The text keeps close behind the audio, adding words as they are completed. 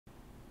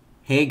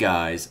Hey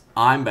guys,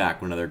 I'm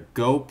back with another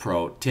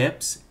GoPro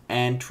tips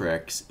and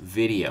tricks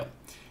video.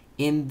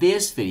 In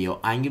this video,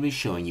 I'm going to be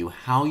showing you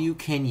how you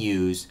can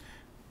use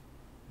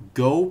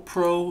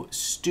GoPro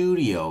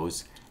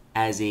Studios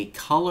as a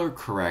color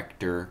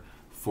corrector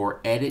for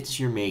edits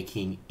you're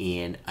making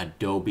in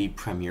Adobe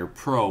Premiere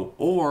Pro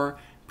or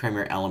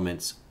Premiere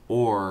Elements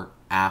or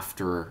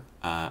Final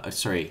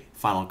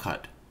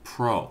Cut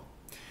Pro.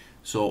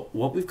 So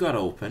what we've got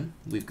open,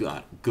 we've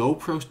got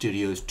GoPro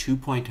Studios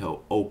 2.0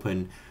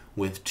 open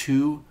with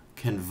two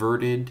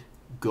converted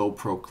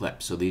GoPro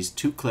clips. So these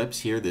two clips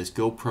here, this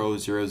GoPro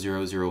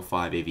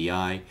 0005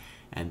 AVI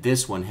and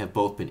this one, have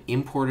both been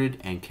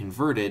imported and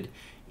converted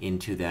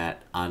into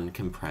that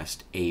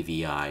uncompressed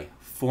AVI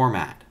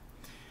format.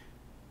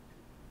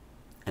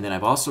 And then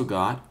I've also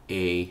got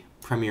a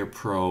Premiere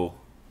Pro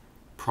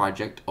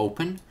project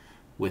open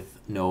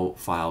with no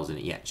files in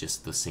it yet,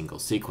 just the single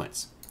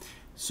sequence.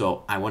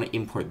 So I want to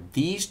import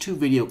these two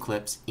video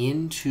clips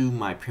into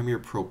my Premiere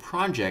Pro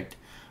project,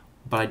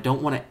 but I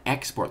don't want to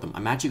export them.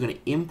 I'm actually going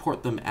to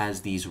import them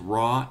as these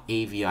raw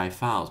AVI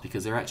files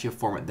because they're actually a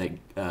format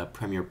that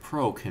Premiere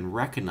Pro can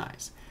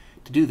recognize.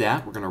 To do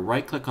that, we're going to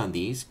right click on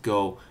these,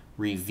 go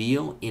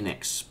Reveal in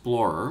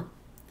Explorer.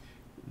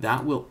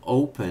 That will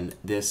open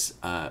this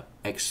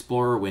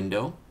Explorer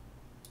window.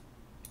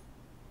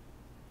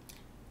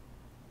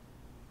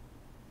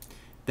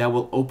 That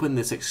will open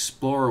this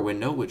Explorer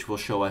window, which will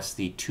show us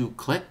the two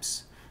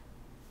clips.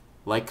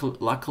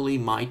 Luckily,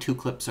 my two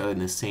clips are in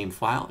the same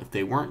file. If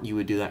they weren't, you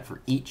would do that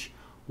for each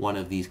one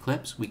of these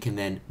clips. We can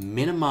then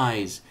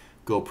minimize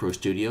GoPro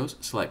Studios,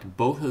 select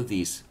both of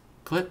these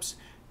clips,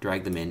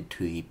 drag them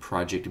into the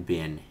project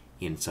bin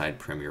inside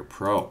Premiere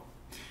Pro.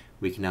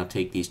 We can now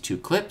take these two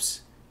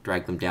clips,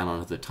 drag them down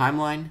onto the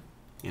timeline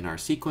in our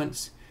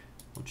sequence.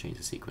 We'll change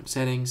the sequence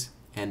settings,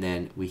 and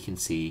then we can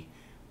see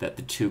that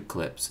the two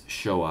clips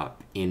show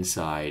up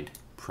inside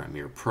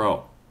Premiere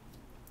Pro.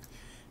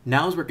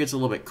 Now is where it gets a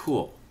little bit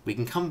cool. We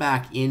can come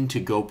back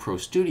into GoPro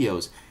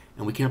Studios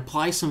and we can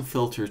apply some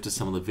filters to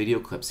some of the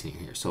video clips in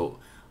here. So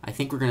I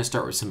think we're going to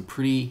start with some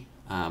pretty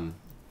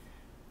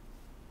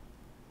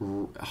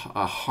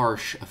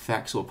harsh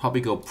effects. So we'll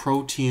probably go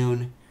Pro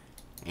Tune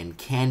and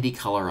Candy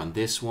Color on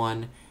this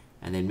one,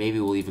 and then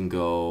maybe we'll even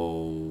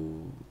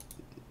go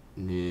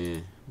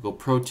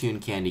Pro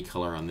Tune, Candy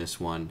Color on this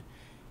one,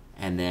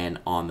 and then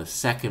on the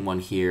second one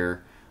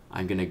here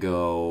I'm going to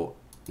go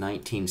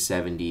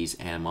 1970s,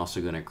 and I'm also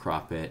going to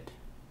crop it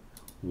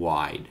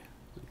wide,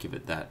 give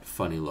it that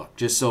funny look,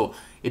 just so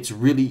it's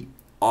really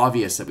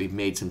obvious that we've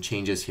made some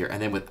changes here. And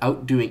then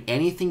without doing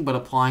anything but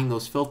applying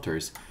those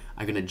filters,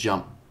 I'm going to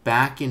jump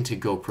back into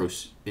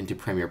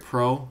Premiere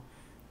Pro,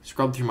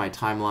 scrub through my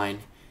timeline,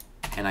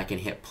 and I can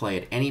hit play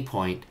at any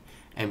point,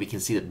 and we can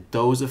see that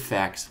those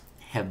effects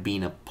have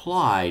been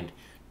applied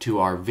to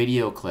our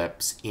video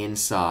clips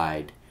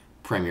inside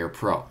Premiere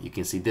Pro. You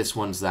can see this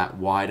one's that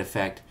wide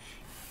effect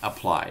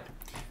applied.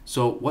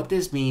 So what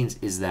this means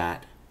is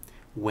that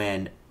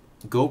when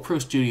GoPro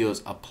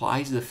Studios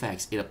applies the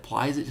effects, it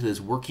applies it to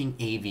this working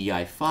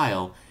AVI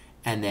file,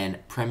 and then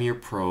Premiere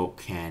Pro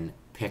can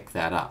pick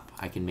that up.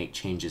 I can make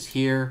changes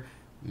here.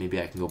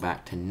 Maybe I can go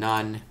back to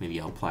none.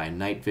 Maybe I'll apply a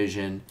night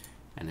vision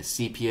and a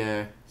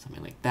sepia,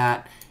 something like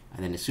that.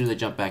 And then as soon as I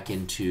jump back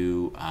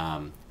into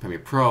Premiere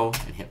Pro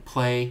and hit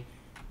play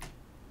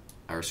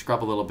or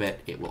scrub a little bit,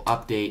 it will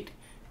update,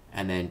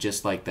 and then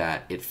just like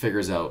that, it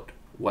figures out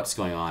what's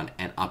going on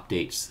and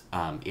updates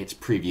its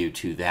preview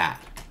to that.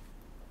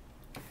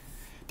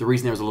 The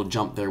reason there was a little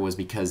jump there was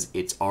because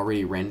it's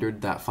already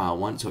rendered that file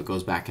once, so it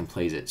goes back and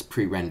plays its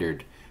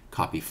pre-rendered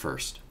copy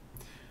first.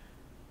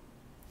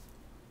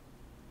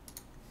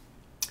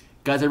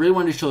 Guys, I really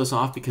wanted to show this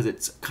off because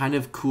it's kind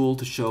of cool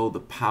to show the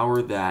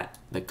power that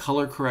the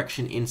color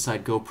correction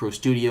inside GoPro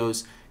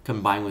Studios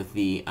combined with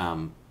the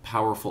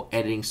powerful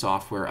editing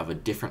software of a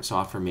different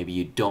software. Maybe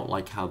you don't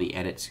like how the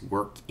edits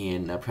work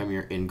in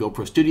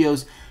GoPro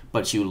Studios,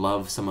 but you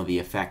love some of the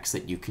effects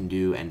that you can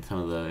do and some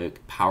of the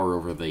power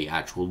over the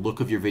actual look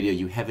of your video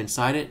you have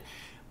inside it.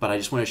 But I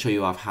just want to show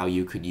you off how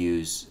you could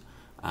use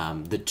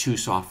the two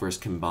softwares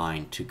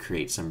combined to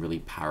create some really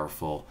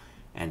powerful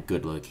and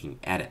good looking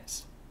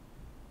edits.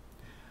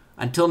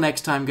 Until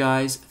next time,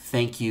 guys,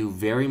 thank you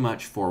very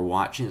much for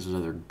watching. This was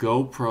another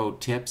GoPro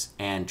tips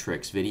and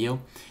tricks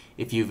video.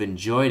 If you've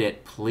enjoyed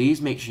it,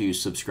 please make sure you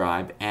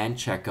subscribe and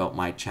check out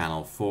my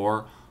channel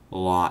for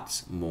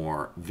lots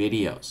more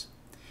videos.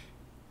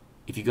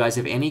 If you guys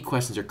have any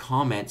questions or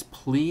comments,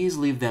 please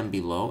leave them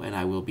below and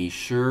I will be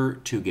sure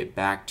to get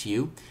back to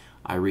you.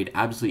 I read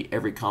absolutely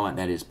every comment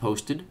that is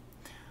posted.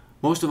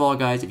 Most of all,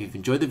 guys, if you've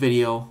enjoyed the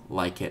video,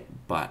 like it,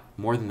 but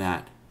more than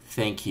that,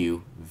 thank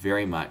you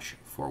very much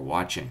for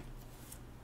watching.